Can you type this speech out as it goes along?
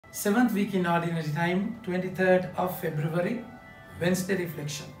Seventh week in Ordinary Time, 23rd of February, Wednesday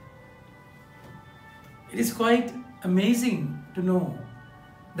reflection. It is quite amazing to know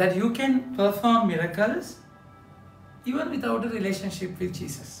that you can perform miracles even without a relationship with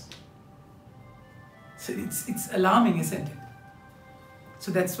Jesus. So it's alarming, isn't it?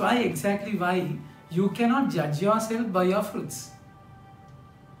 So that's exactly why you cannot judge yourself by your fruits.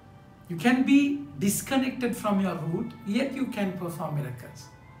 You can be disconnected from your root, yet you can perform miracles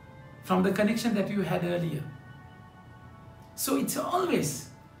from the connection that you had earlier. So it's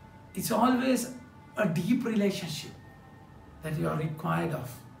always a deep relationship that you are required of.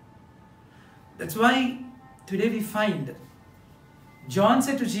 That's why today we find John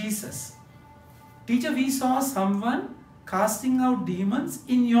said to Jesus, "Teacher, we saw someone casting out demons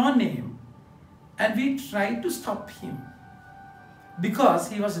in your name, and we tried to stop him because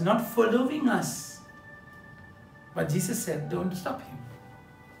he was not following us." But Jesus said, "Don't stop him."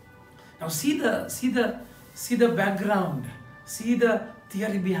 Now see the background, see the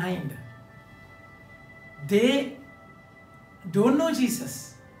theory behind. They don't know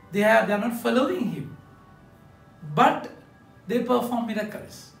Jesus. They are not following him, but they perform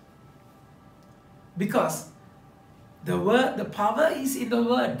miracles because the power is in the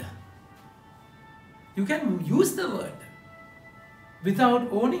word. You can use the word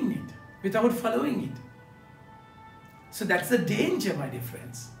without owning it, without following it. So that's the danger, my dear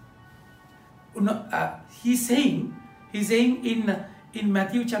friends. He's saying in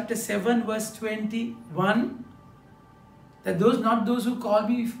Matthew chapter 7 verse 21 that not those who call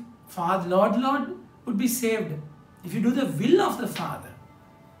me Father, Lord, Lord would be saved if you do the will of the Father.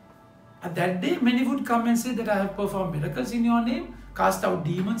 At that day many would come and say that I have performed miracles in your name, cast out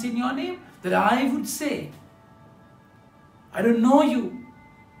demons in your name. That I would say, I don't know you.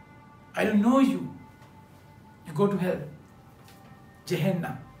 I don't know you. You go to hell.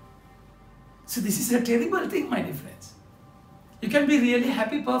 Gehenna. So this is a terrible thing, my dear friends. You can be really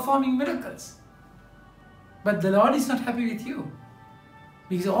happy performing miracles, but the Lord is not happy with you,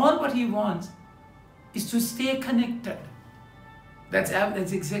 because all what He wants is to stay connected. That's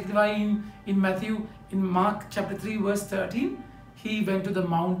exactly why in Mark chapter 3 verse 13, He went to the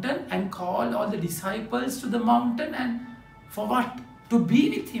mountain and called all the disciples to the mountain, and for what? To be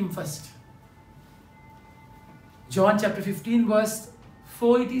with Him first. John chapter 15 verse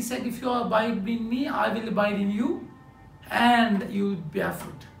 4, it is said, "If you abide in me, I will abide in you, and you will bear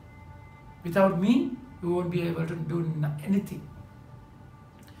fruit. Without me, you won't be able to do anything."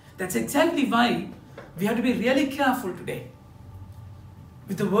 That's exactly why we have to be really careful today.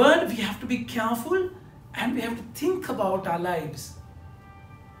 With the word, we have to be careful, and we have to think about our lives.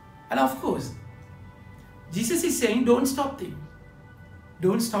 And of course, Jesus is saying, don't stop him.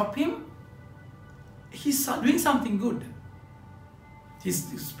 Don't stop him. He's doing something good. He's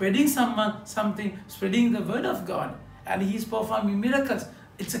spreading something, spreading the word of God, and he's performing miracles.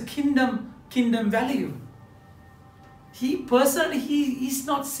 It's a kingdom value. He personally, he is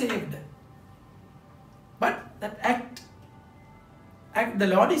not saved, but that act the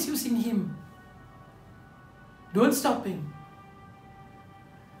Lord is using him. Don't stop him.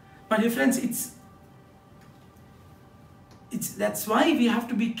 My dear friends, that's why we have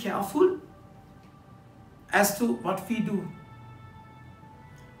to be careful as to what we do.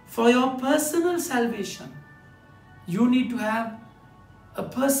 For your personal salvation, you need to have a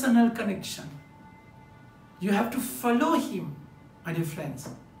personal connection. You have to follow him, my dear friends.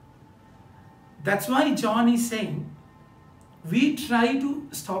 That's why John is saying, we try to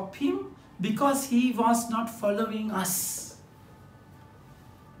stop him because he was not following us.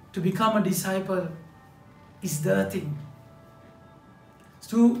 To become a disciple is the thing.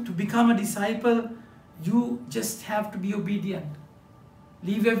 To become a disciple, you just have to be obedient.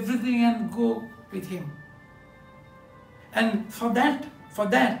 Leave everything and go with him. And for that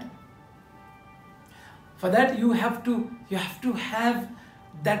you have to have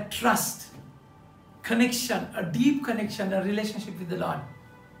that trust, connection, a deep connection, a relationship with the Lord.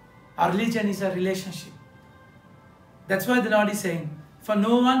 Our religion is a relationship. That's why the Lord is saying, for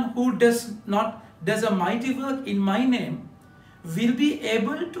no one who does a mighty work in my name will be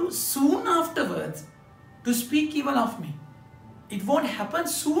able to soon afterwards to speak evil of me. It won't happen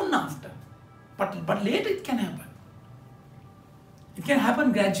soon after, but later it can happen. It can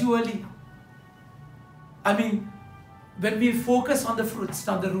happen gradually. I mean, when we focus on the fruits,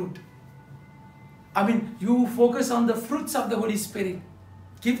 not the root. I mean, you focus on the fruits of the Holy Spirit,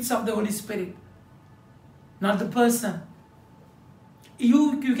 gifts of the Holy Spirit, not the person.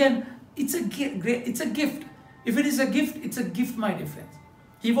 You can, it's a gift. If it is a gift, it's a gift, my dear friends.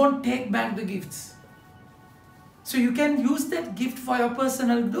 He won't take back the gifts. So you can use that gift for your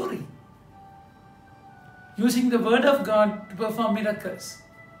personal glory. Using the word of God to perform miracles.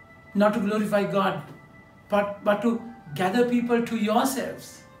 Not to glorify God, but to gather people to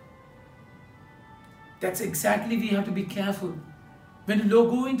yourselves. That's exactly we have to be careful. When you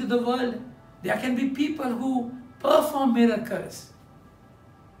go into the world, there can be people who perform miracles,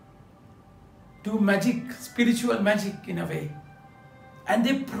 do magic, spiritual magic in a way, and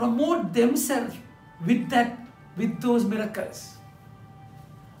they promote themselves with those miracles.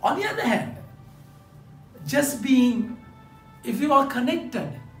 On the other hand, just being, if you are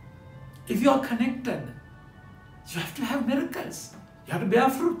connected, you have to have miracles. You have to bear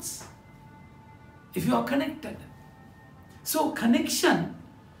fruits. If you are connected. So connection,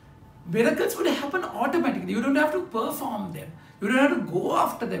 miracles would happen automatically. You don't have to perform them. You don't have to go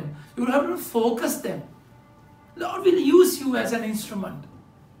after them. You don't have to focus them. Lord will use you as an instrument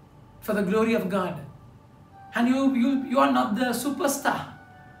for the glory of God. And you are not the superstar.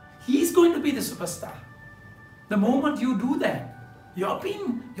 He is going to be the superstar. The moment you do that, you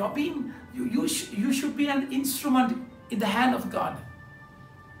should be an instrument in the hand of God.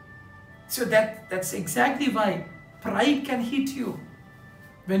 So that's exactly why pride can hit you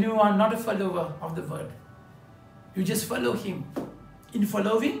when you are not a follower of the word. You just follow Him. In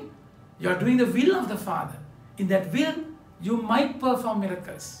following, you are doing the will of the Father. In that will, you might perform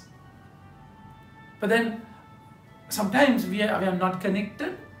miracles. But then, sometimes we are not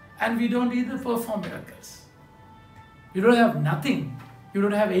connected and we don't either perform miracles. You don't have nothing. You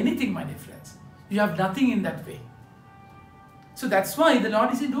don't have anything, my dear friends. You have nothing in that way. So that's why the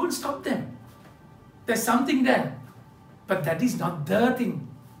Lord is saying, don't stop them. There's something there. But that is not the thing.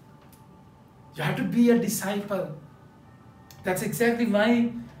 You have to be a disciple. That's exactly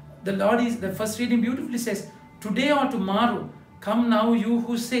why the Lord is, the first reading beautifully says, today or tomorrow, come now you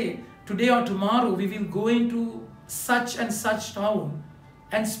who say, today or tomorrow we will go into such and such town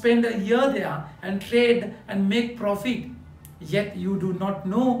and spend a year there and trade and make profit. Yet you do not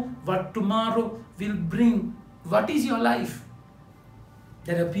know what tomorrow will bring. What is your life?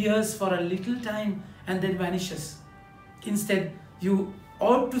 That appears for a little time and then vanishes. Instead, you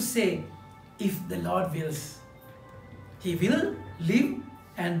ought to say, if the Lord wills, He will live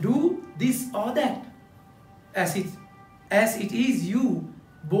and do this or that. As it is, you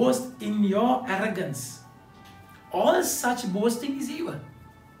boast in your arrogance. All such boasting is evil.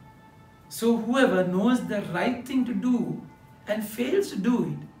 So whoever knows the right thing to do and fails to do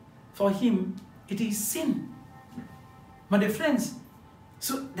it, for him it is sin. My dear friends,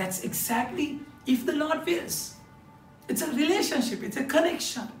 so that's exactly if the Lord wills. It's a relationship, it's a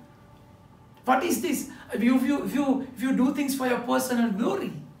connection. What is this? If you do things for your personal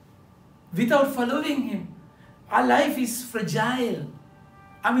glory, without following Him, our life is fragile.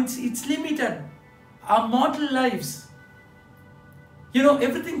 I mean, it's limited. Our mortal lives.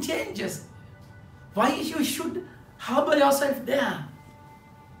 Everything changes. Why you should harbor yourself there?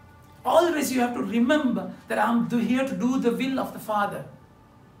 Always you have to remember that I'm here to do the will of the Father.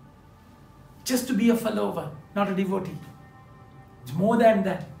 Just to be a follower, not a devotee. It's more than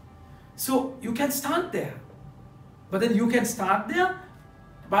that. So you can start there. But then you can start there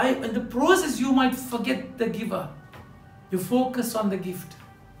in the process you might forget the giver. You focus on the gift.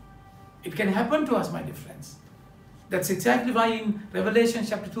 It can happen to us, my dear friends. That's exactly why in Revelation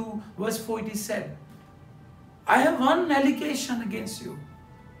chapter 2 verse 4 it is said, I have one allegation against you.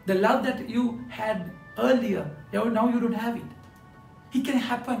 The love that you had earlier, now you don't have it. It can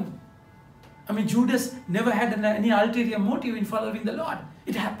happen. I mean, Judas never had any ulterior motive in following the Lord.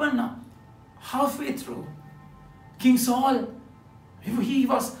 It happened now, halfway through. King Saul, he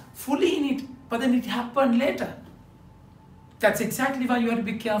was fully in it, but then it happened later. That's exactly why you have to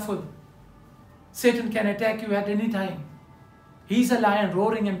be careful. Satan can attack you at any time. He's a lion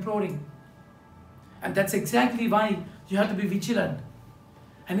roaring and roaring. And that's exactly why you have to be vigilant.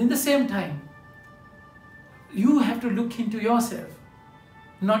 And in the same time, you have to look into yourself,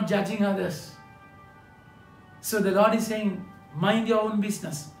 not judging others. So the Lord is saying, mind your own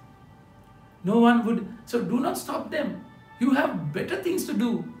business. No one would, so do not stop them. You have better things to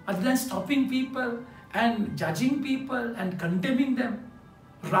do other than stopping people and judging people and condemning them.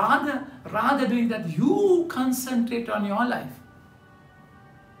 Rather doing that, you concentrate on your life.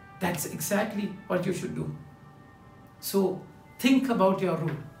 That's exactly what you should do. So think about your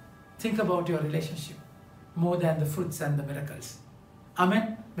root. Think about your relationship more than the fruits and the miracles.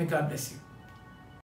 Amen. May God bless you.